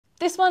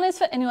This one is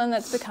for anyone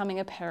that's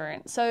becoming a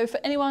parent. So for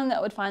anyone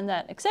that would find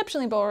that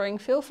exceptionally boring,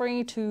 feel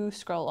free to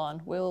scroll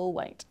on. We'll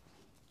wait.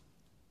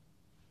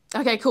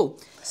 Okay, cool.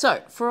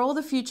 So for all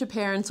the future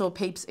parents or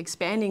peeps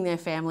expanding their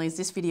families,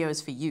 this video is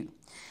for you.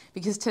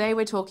 Because today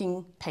we're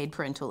talking paid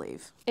parental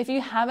leave. If you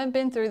haven't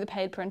been through the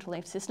paid parental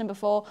leave system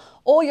before,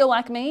 or you're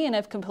like me and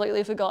have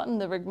completely forgotten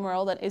the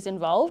rigmarole that is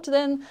involved,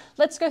 then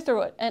let's go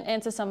through it and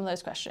answer some of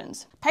those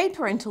questions. Paid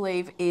parental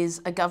leave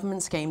is a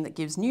government scheme that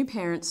gives new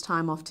parents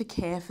time off to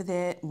care for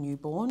their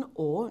newborn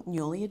or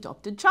newly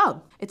adopted child.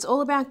 It's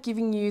all about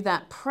giving you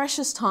that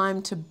precious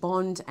time to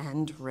bond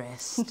and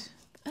rest.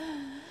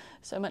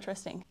 So much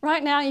resting.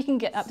 Right now you can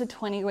get up to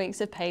 20 weeks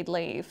of paid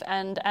leave,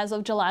 and as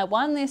of July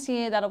 1 this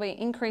year that'll be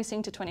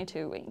increasing to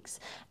 22 weeks.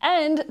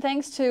 And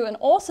thanks to an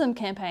awesome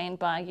campaign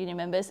by union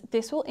members,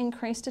 this will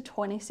increase to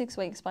 26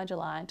 weeks by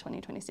July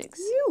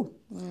 2026.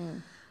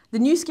 The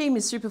new scheme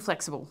is super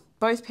flexible.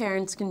 Both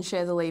parents can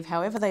share the leave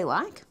however they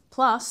like.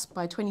 Plus,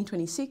 by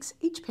 2026,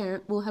 each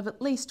parent will have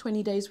at least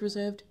 20 days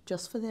reserved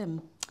just for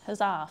them.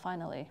 Huzzah,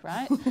 finally,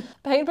 right?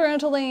 Paid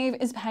parental leave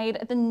is paid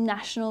at the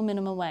national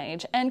minimum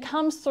wage and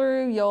comes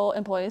through your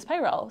employer's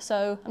payroll.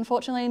 So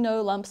unfortunately,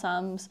 no lump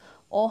sums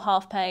or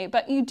half pay,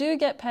 but you do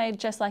get paid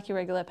just like your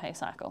regular pay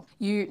cycle.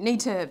 You need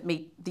to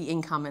meet the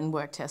income and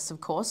work tests,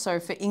 of course. So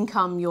for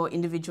income, your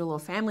individual or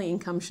family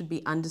income should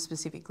be under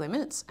specific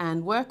limits.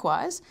 And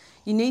work-wise,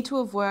 you need to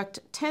have worked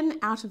 10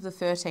 out of the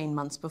 13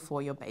 months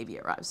before your baby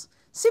arrives.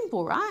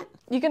 Simple, right?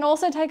 You can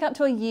also take up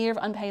to a year of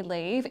unpaid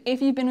leave if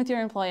you've been with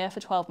your employer for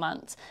 12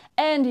 months.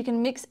 And you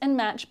can mix and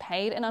match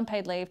paid and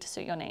unpaid leave to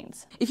suit your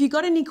needs. If you've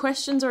got any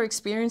questions or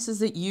experiences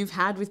that you've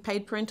had with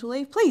paid parental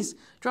leave, please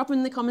drop them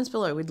in the comments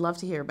below. We'd love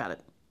to hear about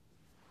it.